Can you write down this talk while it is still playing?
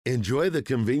Enjoy the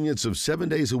convenience of 7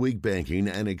 days a week banking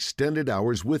and extended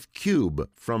hours with Cube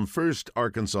from First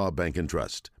Arkansas Bank and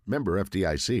Trust. Member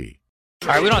FDIC. All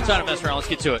right, we don't have time to mess around. Let's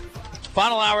get to it.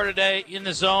 Final hour today in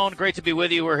the zone. Great to be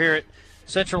with you. We're here at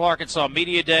Central Arkansas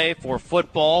Media Day for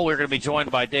football. We're going to be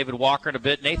joined by David Walker in a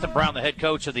bit. Nathan Brown, the head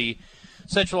coach of the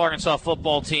Central Arkansas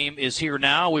football team, is here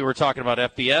now. We were talking about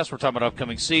FBS. We're talking about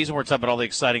upcoming season. We're talking about all the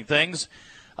exciting things.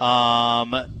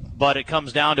 But it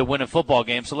comes down to winning football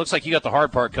games. So it looks like you got the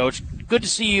hard part, Coach. Good to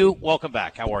see you. Welcome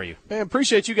back. How are you? Man,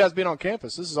 appreciate you guys being on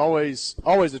campus. This is always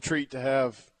a treat to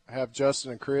have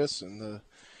Justin and Chris and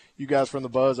you guys from the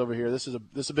Buzz over here. This is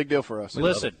a big deal for us.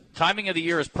 Listen, timing of the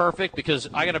year is perfect because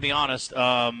I got to be honest.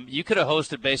 You could have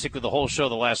hosted basically the whole show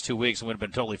the last 2 weeks and would have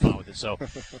been totally fine with it. So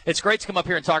it's great to come up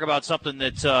here and talk about something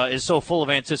that is so full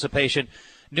of anticipation.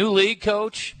 New league,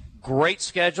 Coach. Great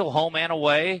schedule, home and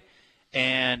away.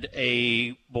 And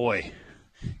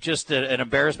just an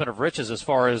embarrassment of riches as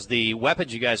far as the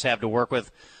weapons you guys have to work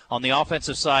with on the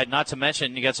offensive side, not to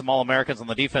mention you got some All-Americans on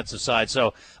the defensive side.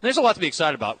 So there's a lot to be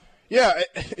excited about. Yeah,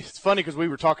 it's funny because we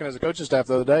were talking as a coaching staff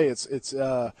the other day. It's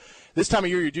this time of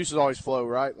year your juices always flow,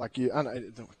 right? Like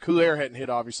cool air hadn't hit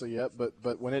obviously yet,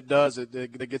 but when it does,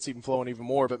 it gets even flowing even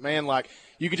more. But man, like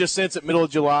you could just sense it middle of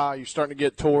July. You're starting to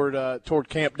get toward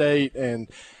camp date and.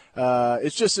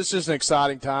 It's just an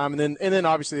exciting time, and then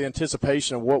obviously the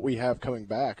anticipation of what we have coming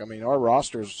back. I mean, our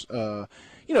roster's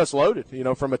it's loaded.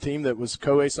 From a team that was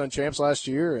co-ASUN champs last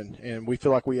year, and we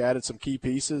feel like we added some key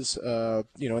pieces. In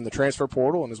the transfer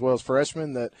portal, and as well as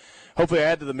freshmen that hopefully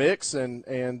add to the mix. And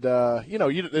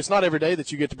it's not every day that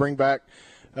you get to bring back.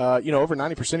 Over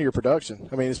 90% of your production.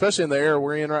 I mean, especially in the era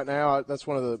we're in right now, that's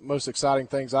one of the most exciting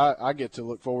things I get to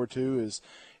look forward to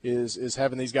is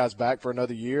having these guys back for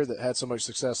another year that had so much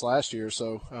success last year.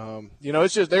 So,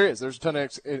 it's just there's a ton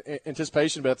of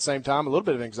anticipation, but at the same time, a little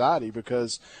bit of anxiety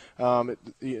because,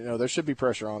 there should be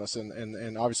pressure on us,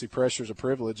 and obviously pressure is a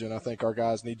privilege, and I think our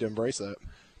guys need to embrace that.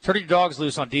 Turning your dogs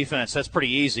loose on defense, that's pretty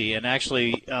easy. And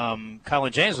actually,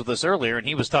 Colin James was with us earlier, and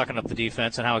he was talking up the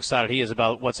defense and how excited he is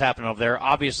about what's happening over there.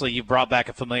 Obviously, you brought back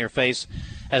a familiar face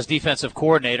as defensive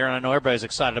coordinator, and I know everybody's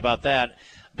excited about that.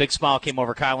 Big smile came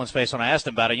over Kylan's face when I asked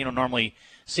him about it. You don't normally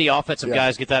see offensive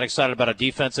guys get that excited about a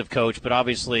defensive coach, but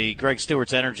obviously Greg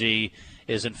Stewart's energy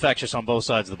is infectious on both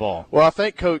sides of the ball. Well, I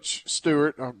think Coach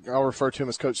Stewart, I'll refer to him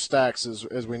as Coach Stacks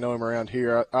as we know him around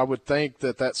here, I would think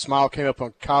that smile came up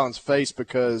on Colin's face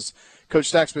because Coach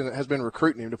Stacks has been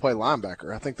recruiting him to play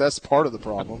linebacker. I think that's part of the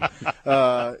problem.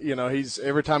 He's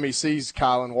every time he sees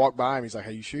Colin walk by him, he's like,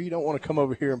 "Hey, you sure you don't want to come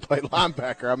over here and play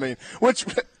linebacker?" I mean, which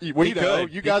we know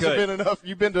you guys have been enough.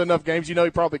 You've been to enough games. You know he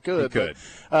probably could. He could.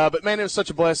 But man, it was such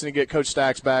a blessing to get Coach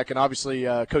Stacks back, and obviously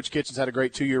Coach Kitchens had a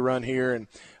great 2-year run here, and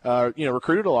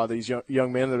recruited a lot of these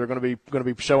young men that are going to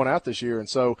be showing out this year. And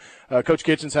so Coach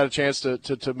Kitchens had a chance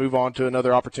to move on to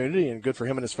another opportunity, and good for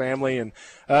him and his family. And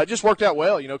it just worked out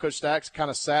well. Coach Stacks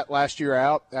kind of sat last year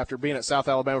out after being at South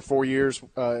Alabama 4 years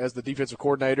as the defensive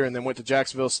coordinator, and then went to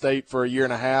Jacksonville State for a year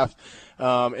and a half,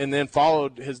 and then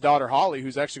followed his daughter Holly,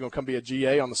 who's actually going to come be a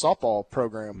GA on the softball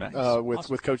program. Nice.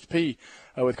 With Coach P.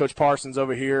 With Coach Parsons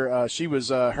over here. She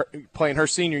was playing her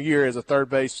senior year as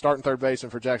a starting third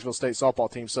baseman for Jacksonville State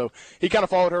softball team. So he kind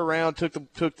of followed her around,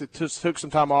 took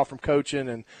some time off from coaching,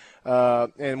 and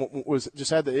was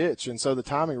just had the itch. And so the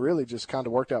timing really just kind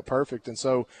of worked out perfect. And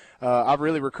so I've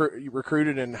really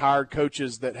recruited and hired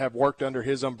coaches that have worked under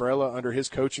his umbrella, under his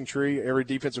coaching tree. Every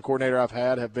defensive coordinator I've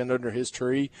had have been under his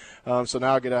tree. So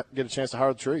now I get a chance to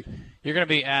hire the tree. You're going to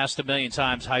be asked a million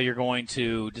times how you're going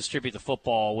to distribute the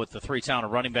football with the 3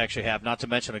 talented running backs you have, not to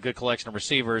mention a good collection of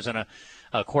receivers and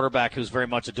a quarterback who's very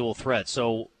much a dual threat.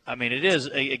 So, I mean, it is,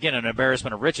 again, an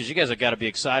embarrassment of riches. You guys have got to be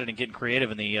excited and getting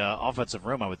creative in the offensive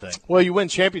room, I would think. Well, you win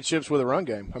championships with a run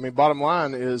game. I mean, bottom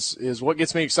line is what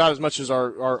gets me excited as much as our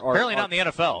apparently not in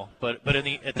the NFL, but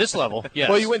at this level, yes.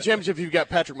 Well, you win championships if you've got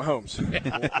Patrick Mahomes,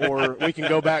 or we can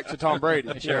go back to Tom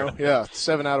Brady. Sure.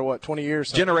 7 out of 20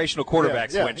 years. Generational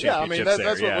quarterbacks win championships. I mean, that's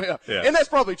and that's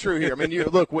probably true here. I mean,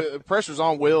 look, pressure's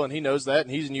on Will, and he knows that,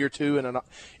 and he's in year 2 in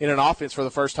an offense for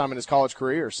the first time in his college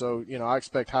career. So, I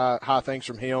expect high things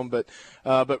from him, but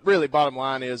really, bottom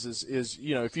line is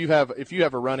if you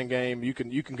have a running game, you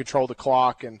can control the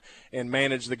clock and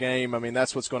manage the game. I mean,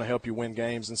 that's what's going to help you win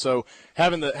games. And so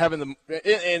having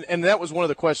that was one of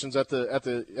the questions at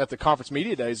the conference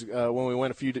media days when we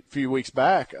went a few weeks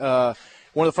back.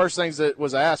 one of the first things that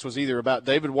was asked was either about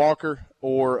David Walker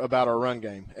or about our run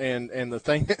game. And the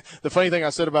funny thing I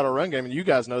said about our run game, and you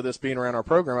guys know this being around our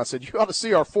program, I said, you ought to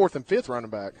see our 4th and 5th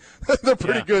running back. They're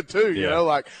pretty good too, you know,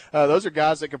 like those are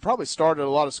guys that could probably start at a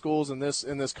lot of schools in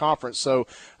this conference. So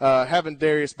having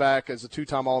Darius back as a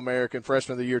 2-time All-American,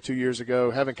 freshman of the year 2 years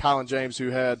ago, having Kylan James, who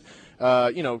had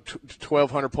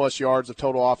 1,200 plus yards of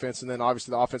total offense, and then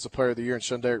obviously the offensive player of the year in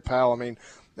Shunderick Powell. I mean,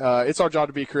 it's our job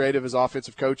to be creative as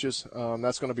offensive coaches.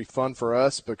 That's going to be fun for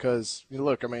us because,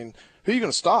 look, I mean, who are you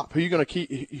going to stop? Who are you going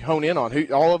to hone in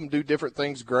on? All of them do different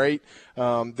things great.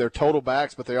 They're total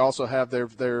backs, but they also have their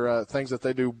things that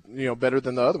they do better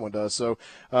than the other one does. So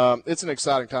it's an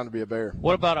exciting time to be a Bear.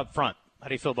 What about up front? How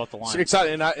do you feel about the line? It's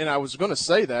exciting, and I was going to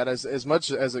say that as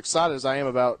much as excited as I am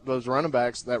about those running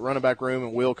backs, that running back room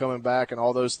and Will coming back and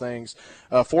all those things,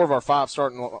 4 of our 5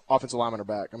 starting offensive linemen are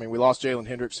back. I mean, we lost Jalen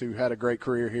Hendricks, who had a great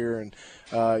career here, and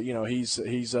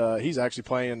he's actually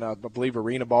playing, I believe,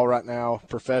 arena ball right now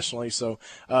professionally. So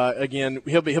again,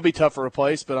 he'll be tough to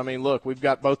replace. But I mean, look, we've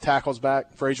got both tackles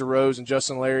back, Frazier Rose and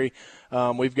Justin Larry.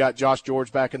 We've got Josh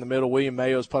George back in the middle. William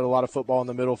Mayo's played a lot of football in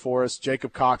the middle for us.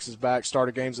 Jacob Cox is back,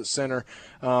 started games at center.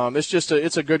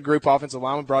 It's a good group offensive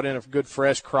lineman. Brought in a good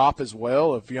fresh crop as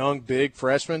well of young, big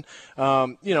freshmen.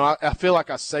 I feel like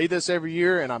I say this every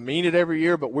year, and I mean it every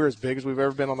year, but we're as big as we've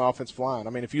ever been on the offensive line. I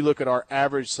mean, if you look at our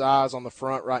average size on the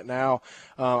front right now,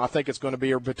 I think it's going to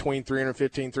be between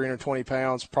 315, 320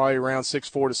 pounds, probably around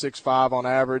 6'4" to 6'5" on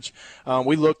average.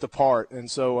 We look the part,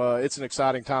 and so it's an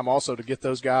exciting time also to get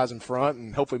those guys in front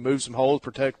and hopefully move some holes,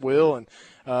 protect Will, and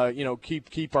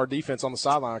keep our defense on the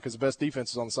sideline, because the best defense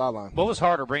is on the sideline. What was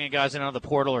harder, bringing guys in out of the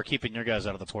portal or keeping your guys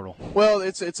out of the portal? Well,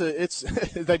 it's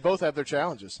they both have their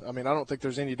challenges. I mean, I don't think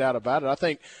there's any doubt about it. I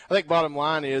think bottom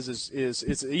line is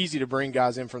it's easy to bring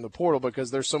guys in from the portal because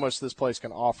there's so much this place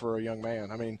can offer a young man.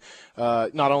 I mean,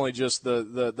 not only just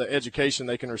the education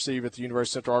they can receive at the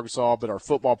University of Central Arkansas, but our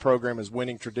football program is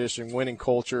winning tradition, winning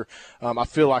culture. I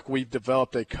feel like we've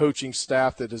developed a coaching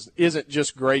staff that isn't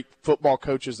just great football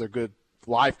coaches. They're good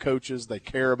life coaches. They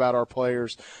care about our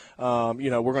players. We're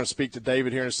going to speak to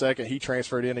David here in a second. He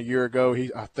transferred in a year ago.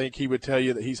 I think he would tell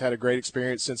you that he's had a great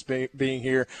experience since being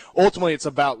here. Ultimately, it's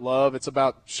about love. It's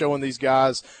about showing these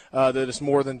guys that it's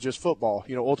more than just football.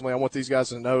 Ultimately, I want these guys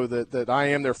to know that I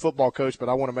am their football coach, but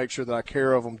I want to make sure that I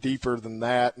care of them deeper than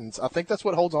that. And I think that's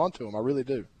what holds on to them. I really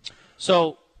do.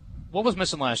 So what was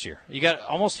missing last year? You got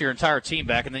almost your entire team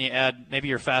back, and then you add maybe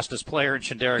your fastest player in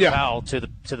Shunderick Powell to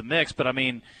the mix. But, I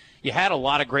mean, you had a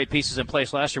lot of great pieces in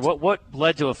place last year. What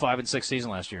led to a 5-6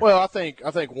 season last year? Well, I think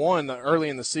one, early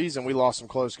in the season we lost some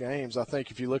close games. I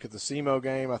think if you look at the SEMO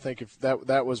game, I think if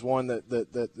that was one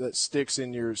that sticks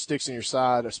in your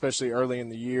side, especially early in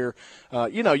the year.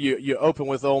 You open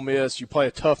with Ole Miss, you play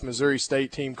a tough Missouri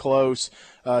State team close,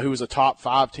 who was a top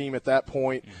 5 team at that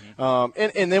point.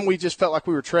 And then we just felt like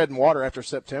we were treading water after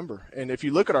September. And if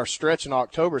you look at our stretch in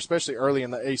October, especially early in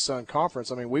the ASUN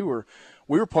conference, I mean, we were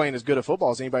playing as good a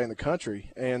football as anybody in the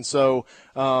country. And so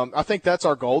I think that's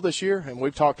our goal this year, and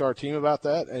we've talked to our team about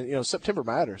that. And, September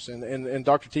matters. And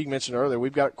Dr. Teague mentioned earlier,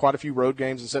 we've got quite a few road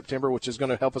games in September, which is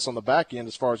going to help us on the back end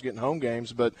as far as getting home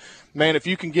games. But, man, if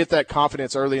you can get that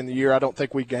confidence early in the year, I don't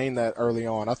think we gained that early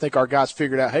on. I think our guys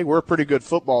figured out, hey, we're a pretty good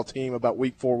football team about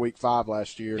week 4, week 5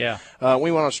 last year. Yeah.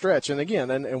 We went on a stretch. And, again,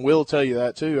 and Will tell you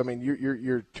that too. I mean,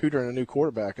 you're tutoring a new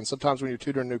quarterback. And sometimes when you're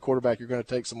tutoring a new quarterback, you're going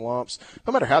to take some lumps,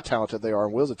 no matter how talented they are.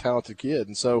 And Will's a talented kid,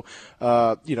 and so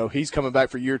he's coming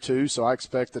back for year 2. So I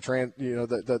expect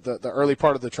the early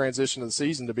part of the transition of the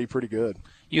season to be pretty good.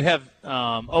 You have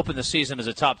opened the season as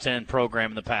a top 10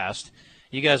 program in the past.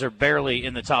 You guys are barely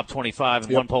in the top 25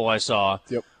 in one poll I saw.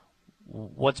 Yep.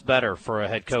 What's better for a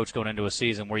head coach going into a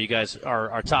season where you guys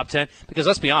are top 10? Because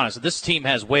let's be honest, this team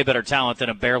has way better talent than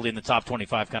a barely in the top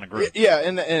 25 kind of group. Yeah,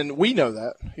 and we know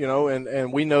that,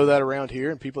 and we know that around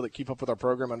here, and people that keep up with our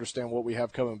program understand what we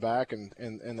have coming back and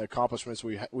the accomplishments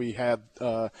we've had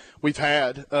with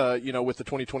the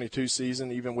 2022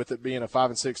 season, even with it being a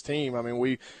 5-6 team. I mean,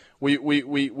 we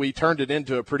turned it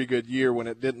into a pretty good year when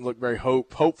it didn't look very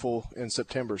hopeful in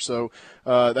September. So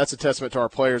that's a testament to our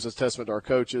players, it's a testament to our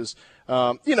coaches.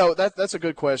 That's a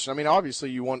good question. I mean,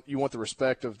 obviously you want the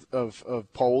respect of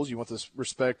polls, you want the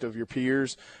respect of your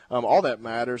peers. All that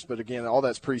matters, but again, all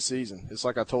that's preseason. It's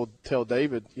like I tell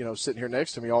David, sitting here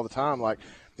next to me all the time, like,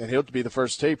 and he'll be the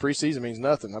first to tell you preseason means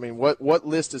nothing. I mean, what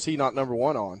list is he not number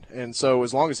 1 on? And so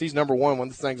as long as he's number 1, when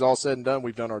the thing's all said and done,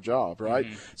 we've done our job, right?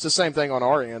 Mm-hmm. It's the same thing on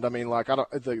our end. I mean, like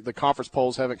the conference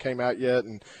polls haven't came out yet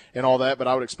and all that, but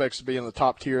I would expect us to be in the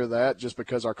top tier of that just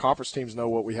because our conference teams know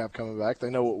what we have coming back.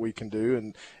 They know what we can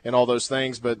do and all those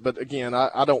things. But again,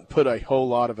 I don't put a whole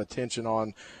lot of attention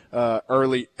on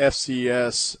early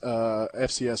FCS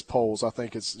polls. I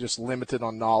think it's just limited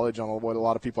on knowledge on what a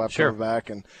lot of people have coming back,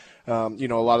 and a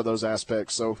lot of those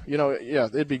aspects. So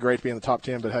it'd be great to be in the top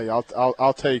 10. But hey,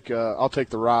 I'll take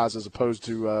the rise as opposed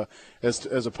to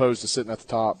sitting at the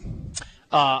top.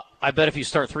 I bet if you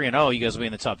start 3-0, you guys will be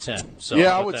in the top 10. So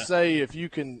yeah, I would say if you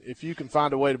can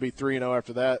find a way to be 3-0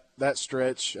 after that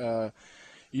stretch,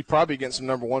 you'd probably get some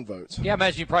number 1 votes. Yeah, I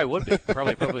imagine you probably would be.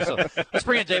 Probably so. Let's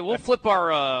bring in Dave. We'll flip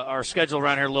our schedule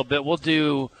around here a little bit. We'll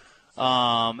do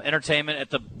entertainment at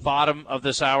the bottom of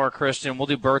this hour, Christian. We'll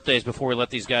do birthdays before we let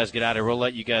these guys get out of here. We'll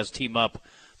let you guys team up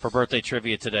for birthday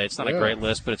trivia today. It's not a great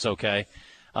list, but it's okay.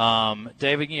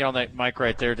 David, on that mic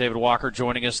right there, David Walker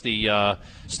joining us, the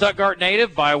Stuttgart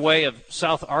native by way of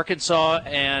South Arkansas,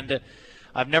 and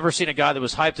I've never seen a guy that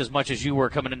was hyped as much as you were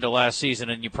coming into last season,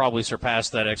 and you probably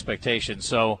surpassed that expectation.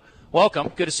 So welcome.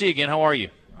 Good to see you again. How are you?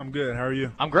 I'm good. How are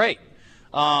you? I'm great.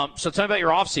 So tell me about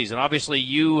your offseason. Obviously,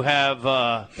 you have,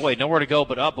 nowhere to go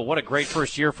but up, but what a great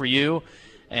first year for you,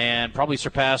 and probably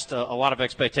surpassed a lot of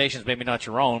expectations, maybe not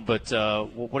your own, but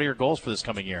what are your goals for this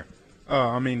coming year?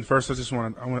 First I just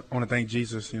want to thank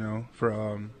Jesus,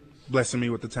 for blessing me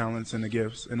with the talents and the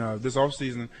gifts. And this off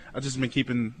season, I've just been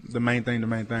keeping the main thing,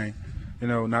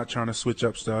 not trying to switch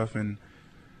up stuff and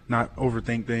not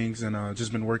overthink things, and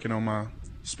just been working on my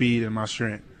speed and my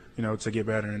strength, to get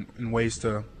better and ways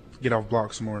to get off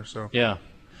blocks more. So yeah.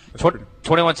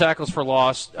 21 tackles for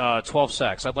loss, 12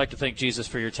 sacks. I'd like to thank Jesus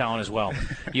for your talent as well.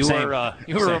 You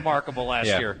were remarkable last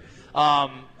year.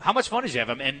 How much fun did you have?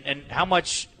 And how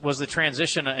much was the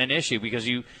transition an issue? Because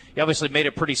you obviously made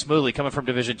it pretty smoothly coming from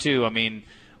Division II. I mean,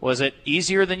 was it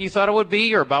easier than you thought it would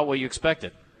be, or about what you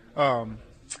expected?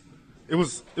 It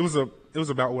was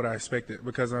about what I expected,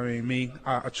 because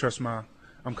I trust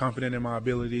I'm confident in my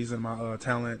abilities and my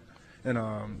talent,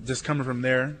 and just coming from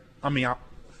there.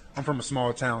 I'm from a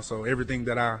small town, so everything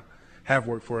that I have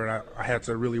worked for, I had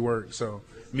to really work. So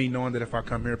me knowing that if I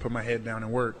come here, put my head down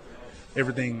and work,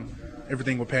 everything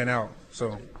will pan out.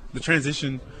 So the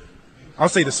transition, I'll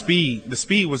say the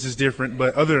speed was just different,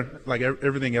 but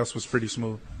everything else was pretty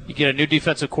smooth. You get a new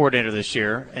defensive coordinator this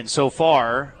year, and so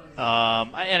far,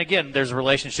 and again, there's a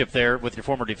relationship there with your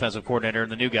former defensive coordinator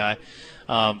and the new guy,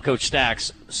 Coach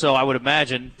Stacks. So I would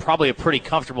imagine probably a pretty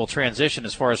comfortable transition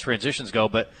as far as transitions go.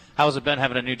 But how has it been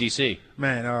having a new DC?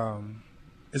 Man,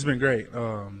 it's been great.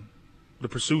 The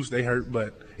pursuits, they hurt,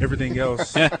 but everything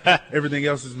else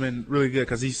has been really good,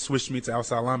 because he switched me to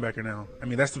outside linebacker now.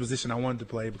 That's the position I wanted to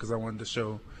play, because I wanted to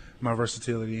show my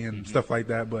versatility and stuff like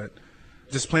that. But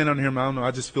just playing under him, I don't know, I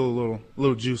just feel a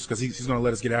little juice, because he's going to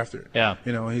let us get after it. Yeah.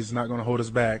 He's not going to hold us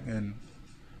back and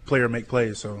player make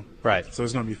plays. So right. So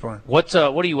it's going to be fun. What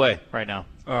do you weigh right now?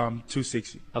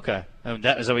 260. Okay. And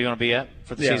is that what you want to be at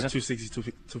for the season? 260,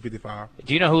 255.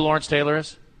 Do you know who Lawrence Taylor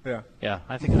is? Yeah. Yeah,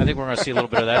 I think we're going to see a little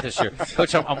bit of that this year.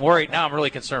 Coach, I'm worried now. I'm really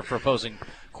concerned for opposing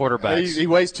quarterbacks. He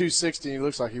weighs 260, and he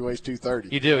looks like he weighs 230.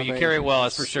 You do. You carry it well,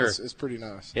 that's for sure. It's pretty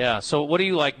nice. Yeah. So what do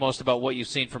you like most about what you've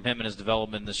seen from him in his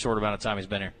development in this short amount of time he's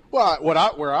been here? Well,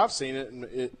 where I've seen it, and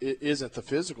it isn't the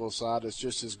physical side, it's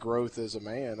just his growth as a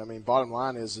man. Bottom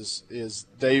line is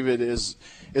David is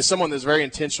someone that's very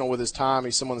intentional with his time.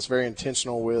 He's someone that's very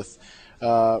intentional with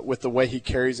the way he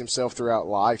carries himself throughout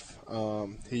life.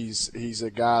 He's a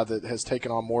guy that has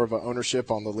taken on more of an ownership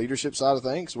on the leadership side of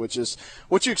things, which is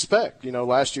what you expect.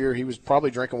 Last year he was probably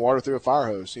drinking water through a fire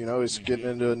hose. He's getting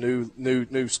into a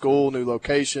new school, new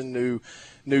location,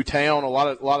 new town, a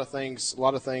lot of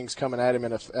things coming at him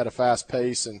at a fast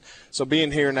pace, and so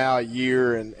being here now a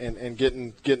year and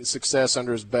getting success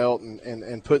under his belt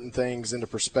and putting things into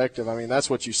perspective. That's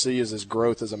what you see is his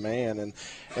growth as a man,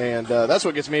 and that's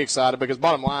what gets me excited, because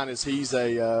bottom line is he's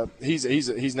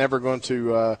never going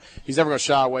to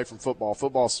shy away from football.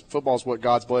 Football's what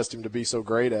God's blessed him to be so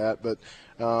great at, but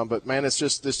man, it's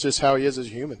just how he is as a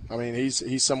human.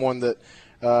 He's someone that.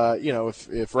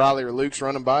 If Riley or Luke's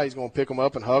running by, he's going to pick them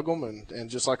up and hug them, and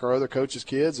just like our other coaches'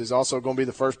 kids, he's also going to be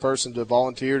the first person to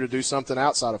volunteer to do something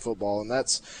outside of football, and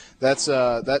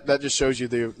that just shows you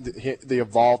the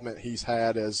involvement he's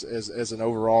had as an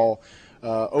overall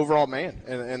man,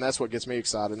 and that's what gets me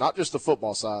excited. Not just the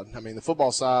football side. The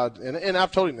football side, and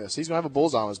I've told him this, he's going to have a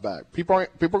bullseye on his back. People are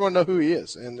going to know who he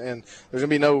is, and there's going to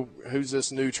be no who's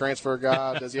this new transfer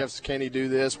guy? Can he do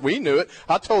this? We knew it.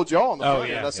 I told y'all on the front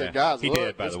end. I said, guys,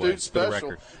 look, this dude's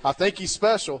special. I think he's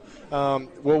special.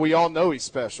 Well, we all know he's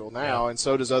special now, and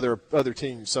so does other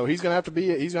teams. So he's going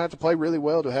to have to play really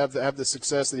well to have the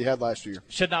success that he had last year.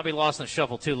 Should not be lost in the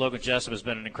shuffle too. Logan Jessup has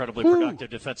been an incredibly productive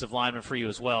defensive lineman for you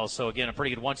as well. So again, a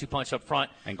pretty good 1-2 punch up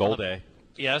front. And goal day.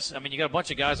 Yes. I mean, you got a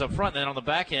bunch of guys up front. Then on the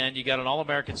back end, you got an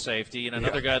All-American safety and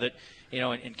another guy that,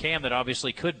 in Cam that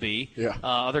obviously could be. Yeah.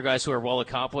 Other guys who are well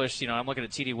accomplished. I'm looking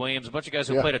at T.D. Williams, a bunch of guys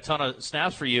who played a ton of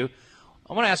snaps for you.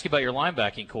 I want to ask you about your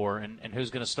linebacking core and who's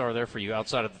going to star there for you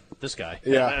outside of this guy.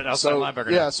 Outside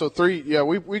linebacker. Yeah, so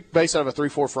we base out of a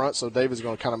 3-4 front, so David's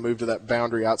going to kind of move to that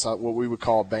boundary outside, what we would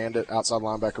call a bandit, outside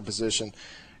linebacker position.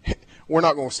 We're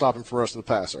not going to stop him from rushing the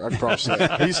passer. I promise you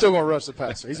that. He's still going to rush the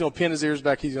passer. He's going to pin his ears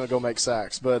back. He's going to go make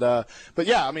sacks. But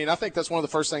yeah, I mean, I think that's one of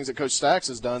the first things that Coach Stacks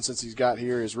has done since he's got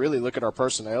here is really look at our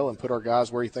personnel and put our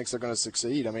guys where he thinks they're going to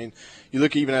succeed. I mean, you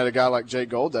look even at a guy like Jake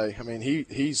Golday. I mean,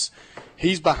 he's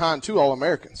behind 2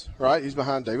 All-Americans, right? He's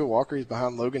behind David Walker. He's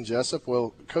behind Logan Jessup.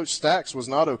 Well, Coach Stacks was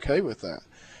not okay with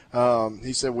that.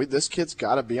 He said, this kid's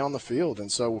got to be on the field.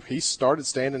 And so he started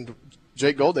standing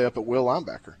Jake Golday up at will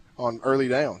linebacker on early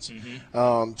downs.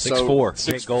 6'4",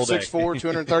 Jake Golday. 6'4",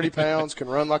 230 pounds, can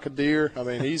run like a deer. I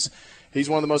mean, he's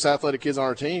one of the most athletic kids on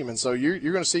our team. And so you're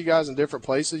going to see guys in different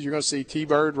places. You're going to see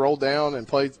T-Bird roll down and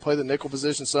play the nickel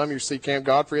position some. You see Cam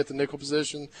Godfrey at the nickel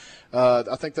position.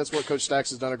 I think that's what Coach Stacks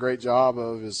has done a great job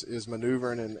of is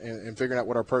maneuvering and figuring out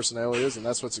what our personnel is, and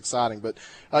that's what's exciting. But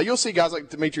you'll see guys like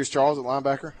Demetrius Charles at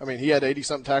linebacker. I mean, he had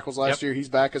 80-something tackles last year. He's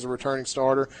back as a returning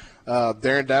starter.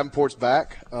 Darren Davenport's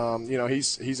back.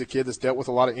 He's a kid that's dealt with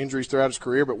a lot of injuries throughout his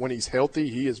career, but when he's healthy,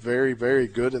 he is very, very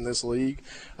good in this league.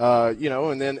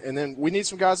 And then we need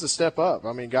some guys to step up.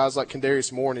 I mean, guys like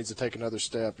Kendarius Moore needs to take another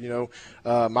step.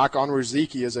 Mike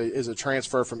Onwuziki is a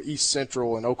transfer from East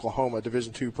Central in Oklahoma,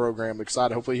 Division II program.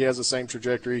 Excited. Hopefully he has the same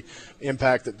trajectory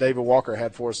impact that David Walker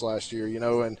had for us last year.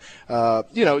 Duncan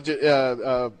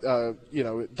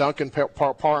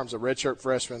Parham's a redshirt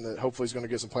freshman that hopefully is going to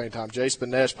get some playing time. Jay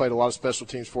Spinesh played a lot of special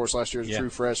teams for us last year as a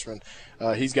true freshman.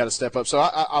 He's got to step up. So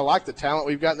I like the talent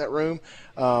we've got in that room.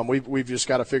 We've just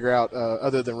got to figure out,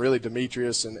 other than really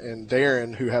Demetrius and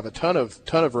Darren, who have a ton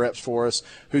of reps for us,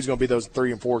 who's going to be those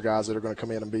 3 and 4 guys that are going to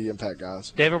come in and be impact guys.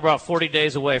 David, we're about 40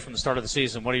 days away from the start of the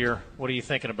season. What are you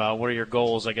thinking about? What are your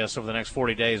goals, I guess, over the next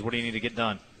 40 days? What do you need to get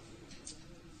done?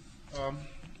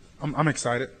 I'm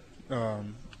excited.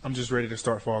 I'm just ready to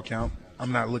start fall camp.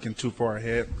 I'm not looking too far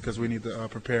ahead because we need to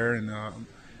prepare and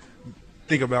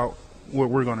think about what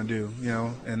we're going to do,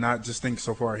 and not just think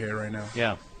so far ahead right now.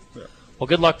 Yeah. Well,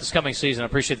 good luck this coming season. I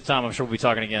appreciate the time. I'm sure we'll be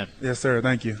talking again. Yes, sir.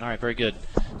 Thank you. All right, very good.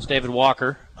 It's David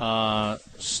Walker,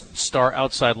 star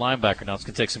outside linebacker. Now it's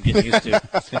going to take some getting used to.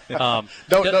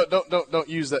 Don't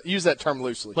use that. Use that term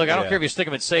loosely. Look, I don't care if you stick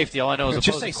him at safety. All I know is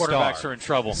opposing quarterbacks star. are in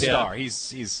trouble. Star. Yeah.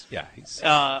 He's.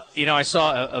 I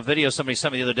saw a video somebody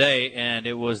sent me the other day, and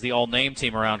it was the all-name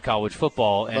team around college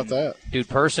football. And How about that? Dude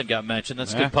Person got mentioned.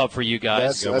 That's a good pub for you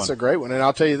guys. That's a great one. And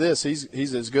I'll tell you this,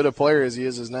 he's as good a player as he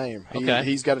is his name.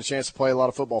 He's got a chance to play a lot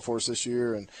of football for us this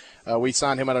year. And we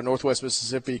signed him out of Northwest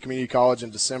Mississippi Community College in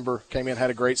December. Came in, had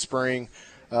a great spring.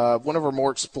 One of our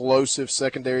more explosive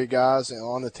secondary guys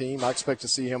on the team. I expect to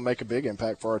see him make a big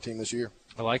impact for our team this year.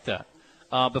 I like that.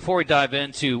 Before we dive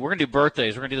into, we're going to do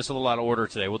birthdays. We're going to do this a little out of order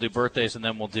today. We'll do birthdays and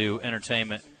then we'll do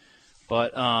entertainment.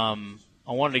 But I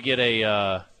wanted to get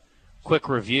a quick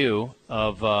review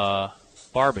of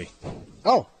Barbie.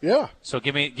 Oh, yeah. So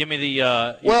give me the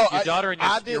your daughter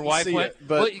and your wife see went. it,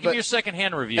 but give me your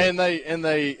secondhand review. And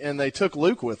they took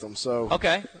Luke with them. So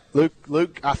okay.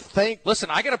 Luke, I think. Listen,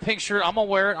 I got a pink shirt. I'm gonna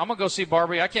wear it. I'm gonna go see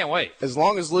Barbie. I can't wait. As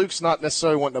long as Luke's not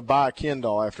necessarily wanting to buy a Ken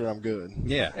doll after I'm good.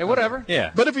 Yeah. Hey, whatever.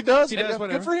 Yeah. But if he does, whatever.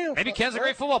 good for him. Maybe Ken's a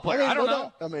great football player. I don't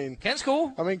know. I mean, Ken's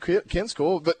cool. I mean, Ken's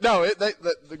cool, but no,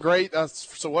 the great.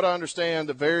 So what I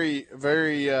understand, a very,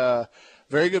 very,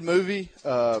 very good movie.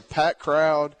 Packed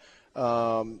crowd.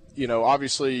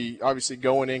 Obviously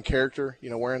going in character,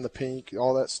 wearing the pink,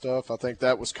 all that stuff. I think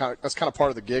that's kind of part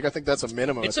of the gig. I think that's a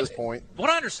minimum at this point. What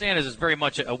I understand is it's very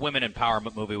much a women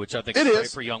empowerment movie, which I think is great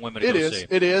for young women to go see.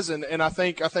 It is, and I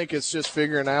think it's just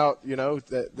figuring out,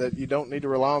 that you don't need to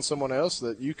rely on someone else,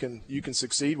 that you can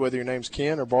succeed whether your name's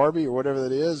Ken or Barbie or whatever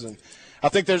that is, and I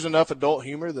think there's enough adult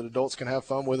humor that adults can have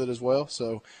fun with it as well.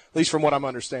 So at least from what I'm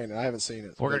understanding, I haven't seen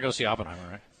it. We're gonna go see Oppenheimer,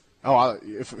 right? Oh,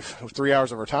 if 3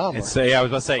 hours of our time. I was about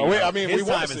to say. His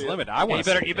time is limited.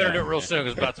 You better do it real soon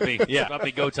because it's about to be about to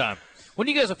be go time. When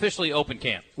do you guys officially open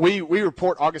camp? We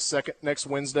report August 2nd next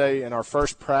Wednesday, and our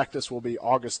first practice will be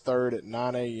August 3rd at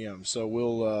 9 a.m. So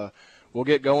we'll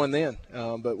get going then.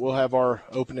 But we'll have our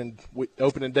opening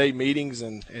day meetings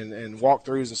and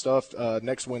walkthroughs and stuff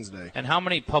next Wednesday. And how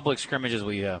many public scrimmages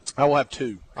will you have? I will have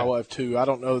two. Okay. I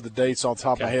don't know the dates off the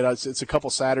top of my head. It's a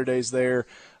couple Saturdays there.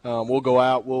 We'll go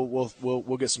out.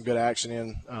 We'll get some good action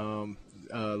in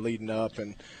leading up,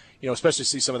 and especially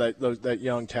see some of that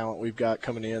young talent we've got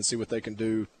coming in, see what they can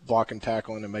do, blocking,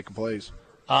 tackling, and making plays.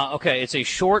 Okay, it's a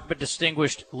short but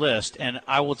distinguished list, and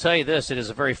I will tell you this: it is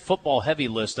a very football-heavy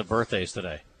list of birthdays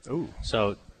today. Ooh.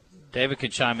 So David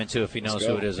can chime in, too, if he knows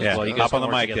who it is as well. You guys hop on the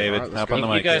mic, David. Right, hop on the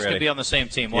mic. You guys can be on the same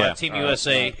team. We'll have Team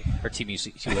USA, or Team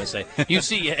USA,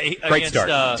 UCA Great against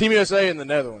start. Team USA and the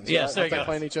Netherlands. Yes, there you go.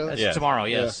 Playing each other? That's tomorrow,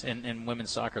 yes, and women's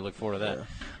soccer. Look forward to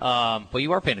that. But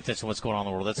you are paying attention to what's going on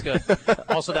in the world. That's good.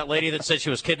 Also, that lady that said she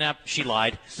was kidnapped, she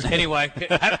lied. Anyway,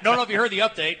 I don't know if you heard the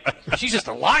update. She's just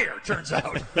a liar, turns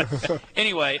out.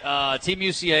 Anyway, Team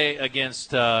UCA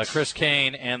against Chris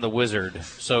Kane and the Wizard.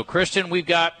 So, Christian, we've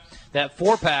got that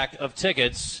 4-pack of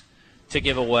tickets to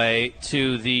give away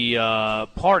to the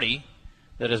party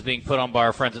that is being put on by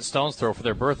our friends at Stone's Throw for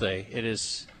their birthday. It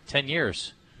is 10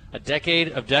 years, a decade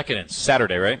of decadence.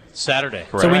 Saturday, right? Saturday.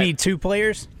 So we need 2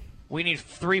 players? We need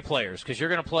 3 players because you're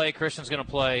going to play, Christian's going to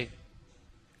play.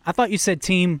 I thought you said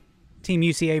Team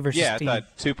UCA versus Team. Team. I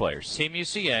thought 2 players. Team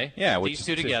UCA. Yeah, these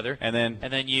 2 together. And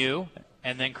then you.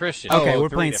 And then Christian. Okay, we're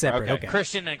 3 playing different. separate. Okay.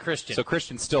 Christian and Christian. So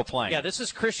Christian's still playing. Yeah, this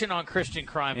is Christian on Christian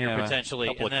crime here potentially,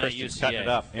 a couple and of then a Christians UCA. cutting it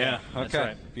up. Yeah. That's Okay.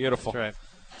 right. Beautiful. That's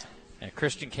right. And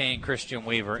Christian Kane, Christian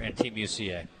Weaver, and Team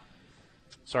UCA.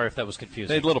 Sorry if that was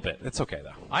confusing. A little bit. It's okay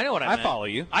though. I know what I meant. I follow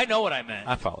you. I know what I meant.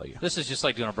 I follow you. This is just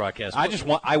like doing a broadcast. I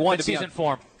want to be season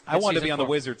form. I want to be on the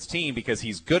Wizards team because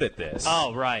he's good at this.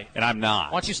 Oh, right. And I'm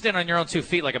not. Why don't you stand on your own 2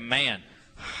 feet like a man?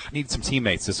 I need some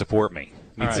teammates to support me.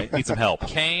 Need some help.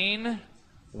 Kane,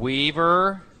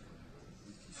 Weaver,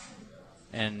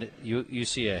 and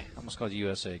UCA. I almost called you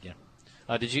USA again.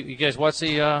 Did you guys watch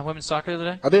the women's soccer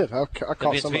today? I did. I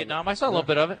caught some Vietnam. I saw a little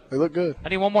bit of it. They look good. I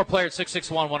need one more player at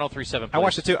 661-1037. I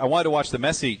watched it too. I wanted to watch the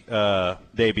Messi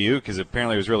debut because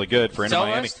apparently it was really good for Inter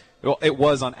Miami. Well, it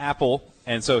was on Apple,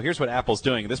 and so here's what Apple's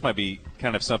doing. This might be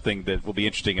kind of something that will be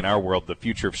interesting in our world, the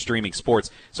future of streaming sports.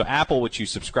 So Apple, which you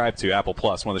subscribe to, Apple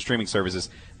Plus, one of the streaming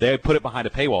services, they put it behind a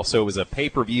paywall. So it was a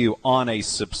pay-per-view on a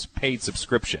paid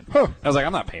subscription. I was like,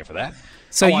 I'm not paying for that.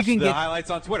 So I you can the get highlights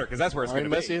on Twitter because that's where it's going to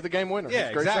be. Messi hit the game winner.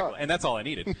 Yeah, Great exactly, shot. and that's all I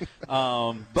needed.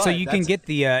 so you can get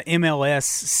the MLS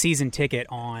season ticket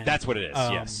on. That's what it is.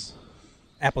 Yes,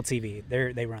 Apple TV.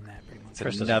 They run that pretty much.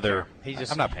 Chris another.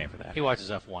 I'm not paying for that. He watches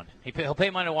F1. He'll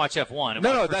pay money to watch F1.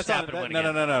 No, that's on.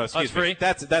 No. Excuse me. Free?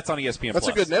 That's on ESPN. That's Plus.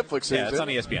 a good Netflix series. Yeah, it's on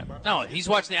ESPN. No, he's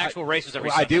watching the actual races every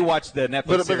Sunday. I do watch the Netflix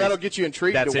But series. that'll get you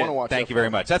intrigued That's to want it. to watch. Thank you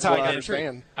very much. That's how I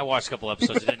understand. I watched a couple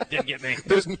episodes. It didn't get me.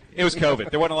 It was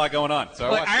COVID. There wasn't a lot going on. So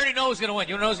I already know who's going to win.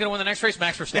 You know who's going to win the next race?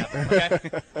 Max Verstappen.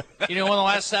 Okay. You know who won the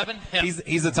last 7? Yeah.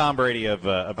 He's the Tom Brady of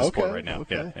the sport right now.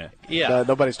 Okay. Yeah.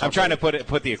 Nobody's. Tom I'm trying Brady. to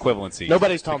put the equivalency.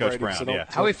 Nobody's to Tom Coach Brady. Brown. So Yeah.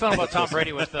 How are we feeling about Tom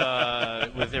Brady with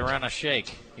Irana Shayk?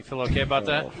 You feel okay about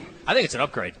that? I think it's an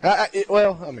upgrade.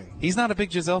 He's not a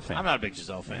big Giselle fan. I'm not a big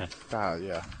Giselle fan.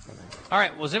 Yeah. All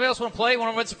right. Well, does anybody else want to play?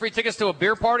 Want to win some free tickets to a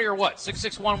beer party or what?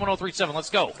 661-1037. Let's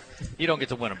go. You don't get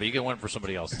to win them, but you can win for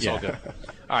somebody else. It's all good.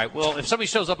 All right. Well, if somebody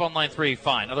shows up on line 3,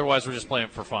 fine. Otherwise, we're just playing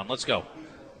for fun. Let's go.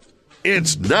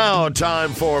 It's now time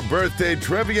for Birthday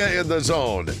Trivia in the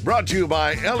Zone. Brought to you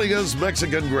by Elia's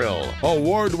Mexican Grill.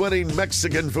 Award-winning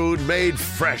Mexican food made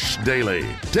fresh daily.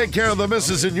 Take care of the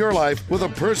misses in your life with a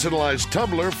personalized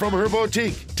tumbler from her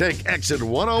boutique. Take exit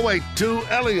 108 to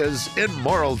Elia's in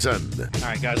Morrilton. All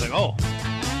right, guys. I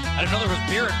didn't know there was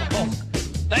beer involved.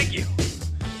 Thank you.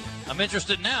 I'm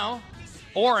interested now.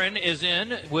 Oren is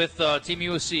in with Team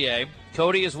UCA.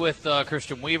 Cody is with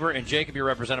Christian Weaver. And Jacob, you're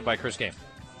represented by Chris Kane.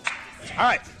 All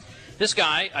right. This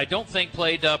guy, I don't think,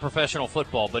 played professional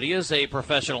football, but he is a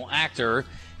professional actor.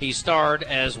 He starred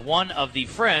as one of the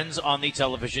friends on the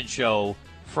television show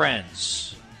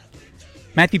Friends.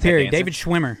 Matthew Perry, David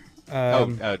Schwimmer.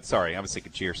 Sorry. I was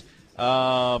thinking Cheers.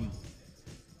 One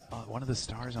of the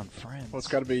stars on Friends. Well, it's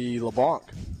got to be LeBlanc.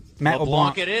 Matt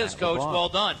LeBlanc. It is, Matt Coach. LeBlanc. Well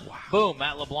done. Wow. Boom.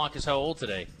 Matt LeBlanc is how old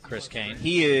today, Chris Kane?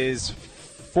 He is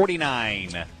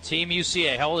 49. Team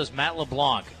UCA. How old is Matt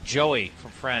LeBlanc? Joey from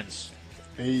Friends.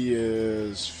 He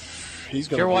is. He's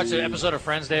Did you going to ever watch an episode of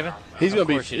Friends, David? He's going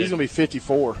to be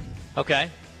 54.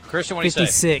 Okay. Christian, what do you say?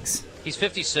 56. He's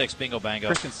 56. Bingo, bango.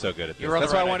 Christian's so good at this. You're on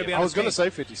That's the why right I want to idea. be on I was going to say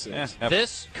 56. Yeah.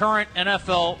 This current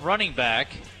NFL running back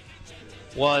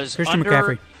was Christian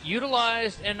McCaffrey.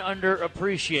 underutilized and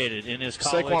underappreciated in his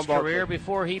college Saquon Barkley. career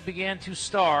before he began to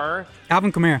star.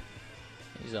 Alvin Kamara.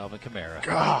 He's Alvin Kamara.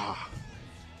 God.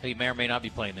 He may or may not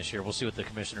be playing this year. We'll see what the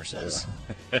commissioner says.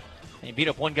 And he beat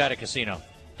up one guy at a casino.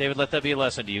 David, let that be a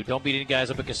lesson to you. Don't beat any guys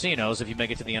up at casinos if you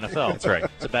make it to the NFL. That's right.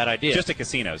 It's a bad idea. Just at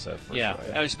casinos, though. Yeah.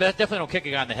 Definitely don't kick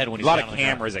a guy in the head when A he's lot down of on the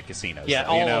ground. cameras at casinos. Yeah, though,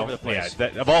 all you know? over the place. Yeah,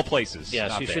 of all places.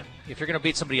 Yes, not you there. should. If you're going to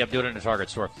beat somebody up, do it in a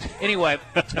Target store. Anyway,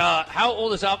 how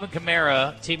old is Alvin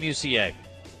Kamara, Team UCA?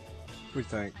 What do you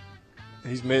think?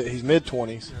 He's mid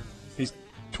 20s. He's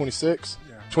 26.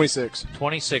 26.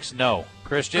 26, no.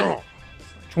 Christian?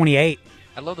 28.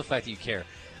 I love the fact that you care.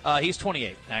 He's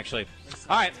 28, actually.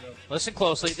 All right, listen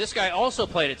closely. This guy also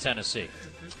played at Tennessee.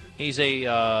 He's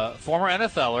a former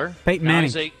NFLer. Peyton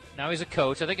Manning. Now he's a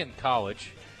coach, I think in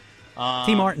college.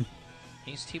 T. Martin.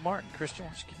 He's T. Martin. Christian,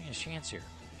 just give me a chance here.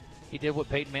 He did what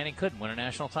Peyton Manning couldn't, win a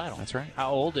national title. That's right.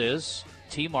 How old is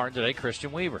T. Martin today?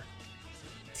 Christian Weaver.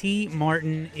 T.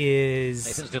 Martin is.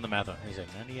 Nathan's doing the math on it. He's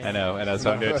like 98. I know, and that's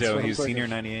what I'm doing too. He's senior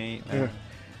 98. Yeah. Could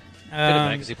have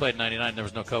been because he played in 99. There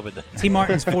was no COVID then. T.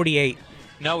 Martin's 48.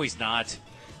 No, he's not.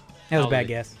 That was How a bad old is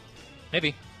he? guess.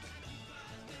 Maybe.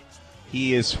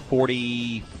 He is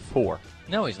 44.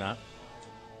 No, he's not.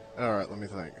 All right, let me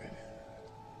think.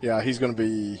 Yeah, he's going to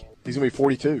be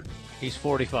 42. He's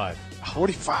 45.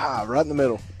 45, right in the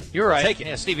middle. You're right. Take it.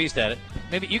 Yeah, Steve East had it.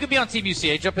 Maybe you could be on Team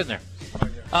UCA. Jump in there.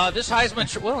 This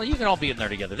Heisman. Well, you can all be in there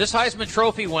together. This Heisman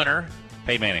Trophy winner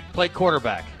Peyton Manning. played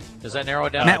quarterback. Does that narrow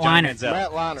it down? Matt Johnny Leinart. Manziel.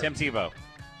 Matt Leinart. Tim Tebow.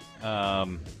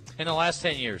 In the last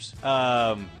 10 years.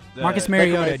 Marcus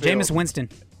Mariota. Mayfield. Jameis Winston.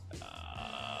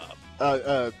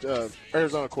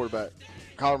 Arizona quarterback.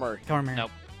 Kyler Murray. Kyler Murray.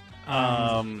 Nope.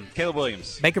 Caleb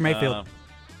Williams. Baker Mayfield.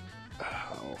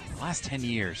 Last 10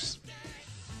 years.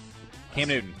 Cam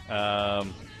Newton.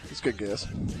 That's a good guess.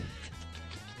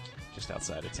 Just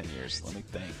outside of 10 years. Let me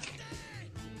think.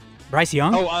 Bryce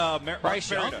Young. Oh, Bryce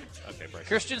Young? Mariota. Okay, Bryce.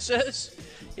 Christian says,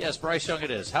 yes, Bryce Young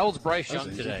it is. How old's Bryce That's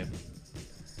Young easy. today?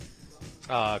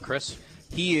 Chris?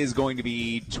 He is going to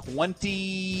be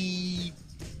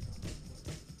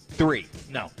 23.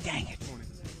 No. Dang it.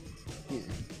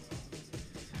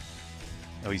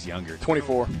 Oh, he's younger.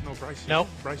 24. No, Bryce. Nope.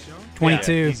 Bryce Young.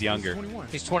 22. Yeah, he's younger. 21.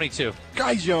 He's 22.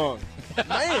 Guy's young.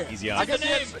 Man. He's young. I guess he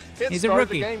hadn't He's a started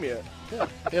rookie. the game yet. Yeah,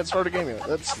 he hadn't started the game yet.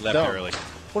 That's Left dumb. early.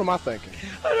 What am I thinking?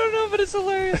 I don't know, but it's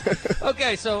hilarious.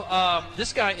 Okay, so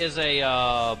this guy is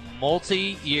a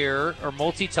multi-year or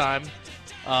multi-time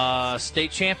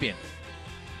state champion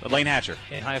Lane Hatcher.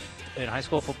 in high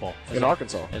school football. In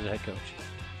Arkansas. As a head coach.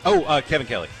 Oh, Kevin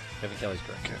Kelly. Kevin Kelly's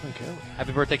correct. Kevin Kelly.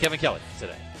 Happy birthday, Kevin Kelly,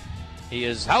 today. He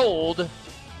is how old?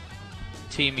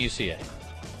 Team UCA.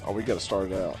 Oh, we got to start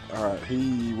it out. All right,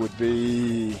 he would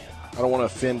be. I don't want to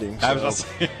offend him. I was so-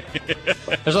 about to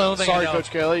say. There's only one thing Sorry, I know. Coach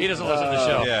Kelly. He doesn't listen to the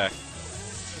show. Yeah.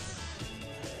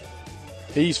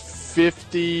 He's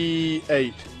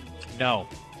 58. No.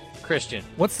 Christian.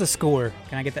 What's the score?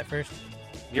 Can I get that first?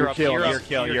 You're up. killing You're it. up. You're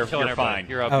killing- you're killing everybody. fine.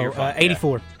 You're up. Oh, You're fine.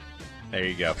 84. There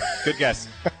you go. Good guess.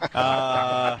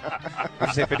 What did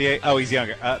you say, 58? Oh, he's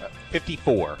younger.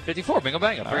 54. 54. Bingo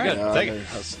bango. Very All good. right. Yeah, Take I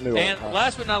it. knew- I knew And it.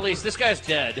 last but not least, this guy's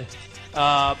dead.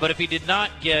 But if he did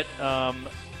not get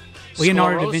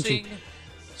Leonardo da Vinci.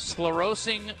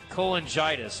 sclerosing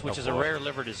cholangitis, which is a rare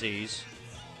liver disease,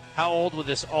 how old would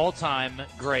this all-time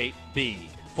great be?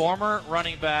 Former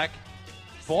running back,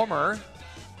 former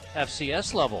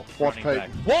FCS level Walter running back.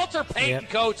 Payton. Walter Payton, Yep.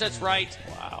 coach, that's right.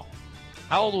 Wow.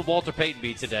 How old would Walter Payton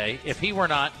be today if he were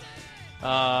not,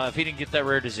 if he didn't get that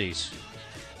rare disease?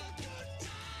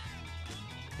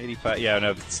 85. Yeah,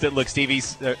 no. Look,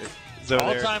 Stevie's over there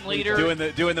All-time leader.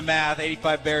 doing the math.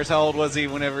 85 Bears. How old was he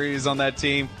whenever he was on that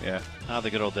team? Yeah, Ah, the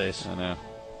good old days. I know.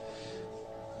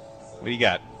 What do you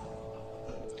got?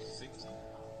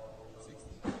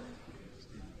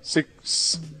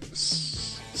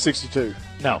 62.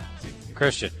 No.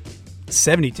 Christian.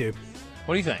 72.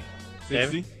 What do you think? 60?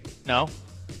 David? No.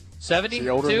 72? Is he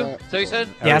older than that? So you said?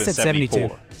 Yeah, I would've said 72.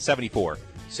 74.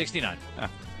 69.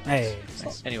 Hey.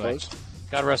 Anyway, Close.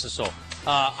 God rest his soul.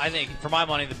 I think, for my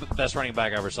money, the best running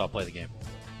back I ever saw play the game.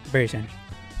 Barry Sanders.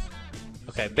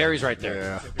 Okay, Barry's right there.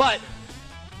 Yeah. But,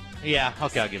 yeah,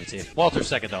 okay, I'll give it to you. Walter's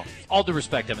second, though. All due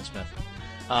respect, Evan Smith.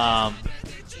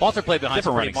 Walter played behind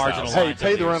some pretty Different running marginal styles. Hey, lines. pay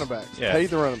over the years. running backs. Yeah. Pay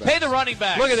the running backs. Pay the running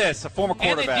back. Look at this, a former And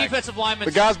the quarterback. defensive linemen.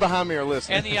 The guys behind me are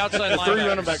listening. And the outside The three linebackers.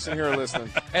 running backs in here are listening.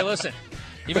 Hey, listen.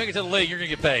 You make it to the league, you're going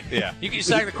to get paid. Yeah. You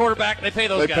sack the quarterback, they pay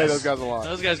those They guys. pay those guys a lot.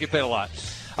 Those guys get paid a lot.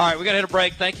 All right, we got to hit a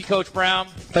break. Thank you, Coach Brown.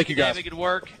 Thank you, guys. David, good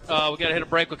work. We got to hit a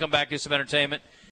break. We'll come back, do some entertainment.